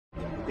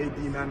Hey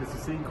D man, this is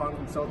Hussain calling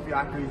from Southview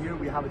Acura here.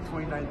 We have a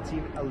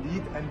 2019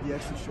 Elite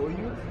MDX to show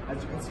you.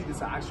 As you can see, this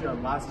is actually our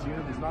last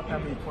unit. There's not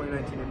that many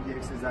 2019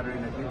 MDXs that are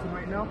in Edmonton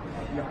right now.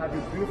 You have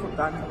your beautiful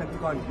diamond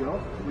pentagon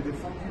grille with your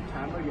full view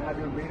camera. You have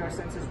your radar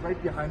sensors right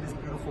behind this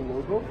beautiful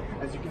logo.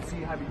 As you can see,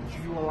 you have your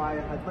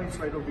GUI headlights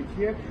right over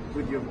here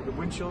with your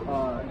windshield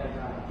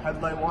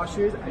headlight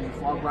washers and your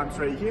fog lamps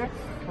right here.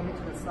 Coming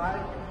to the side,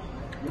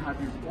 you have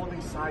your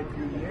folding side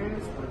view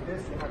mirrors. For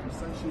this, you have your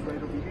sunshade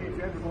right over here. If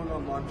you're ever going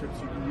on long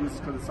trips, you can use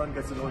because the sun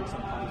gets annoying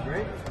sometimes,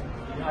 right?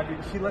 You have your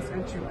keyless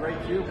entry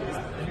right here with this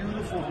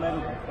beautiful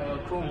metal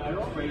chrome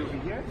grille right over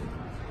here.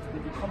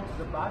 If you come to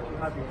the back, you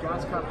have your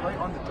gas cap right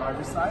on the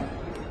driver's side.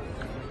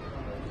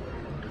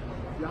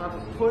 You have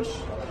a push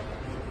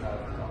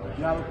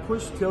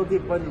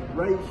tailgate button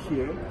right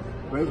here,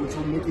 right, which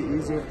will make it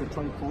easier if the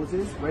trunk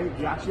closes, right?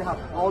 You actually have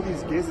all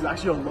these gifts. There's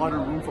actually a lot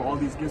of room for all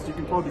these gifts. You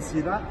can probably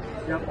see that.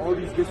 You have all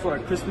these gifts for our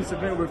Christmas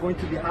event we're going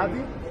to be having.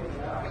 You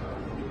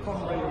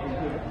come right over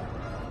here.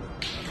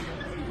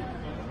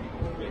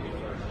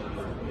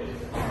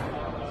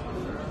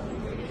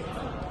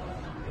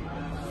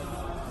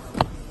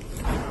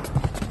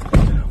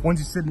 Once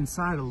you sit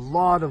inside, a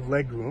lot of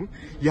leg room.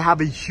 You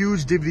have a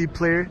huge DVD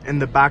player in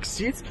the back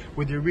seats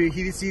with your rear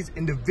heated seats,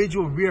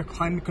 individual rear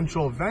climate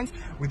control vents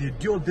with your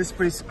dual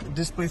display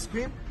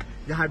screen.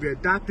 You have your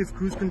adaptive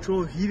cruise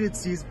control, heated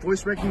seats,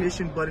 voice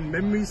recognition button,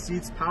 memory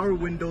seats, power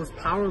windows,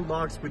 power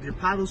locks with your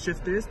paddle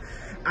shifters,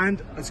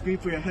 and a screen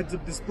for your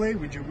heads-up display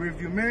with your rear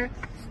view mirror.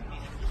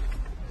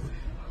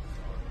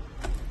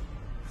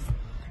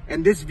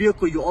 In this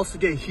vehicle, you also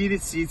get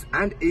heated seats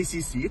and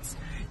AC seats.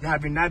 You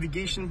have your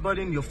navigation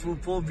button, your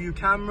full view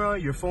camera,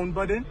 your phone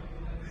button,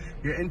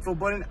 your info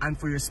button, and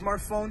for your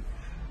smartphone.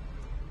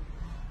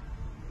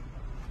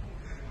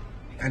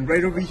 And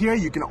right over here,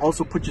 you can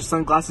also put your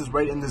sunglasses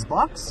right in this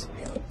box.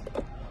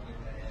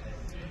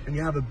 And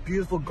you have a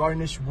beautiful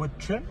garnished wood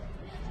trim.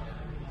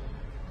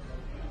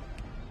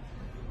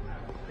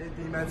 Hey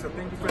D-Man, so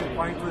thank you for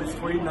applying for this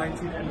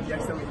 2019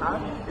 MDX that we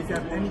have. If you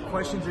have any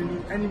questions or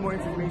need any more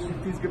information,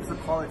 please give us a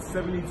call at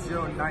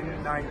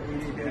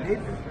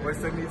 780-989-8888 or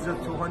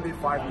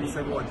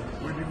 780-200-5371.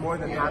 We'd be more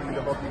than happy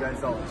to help you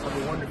guys out.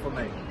 Have a wonderful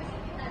night.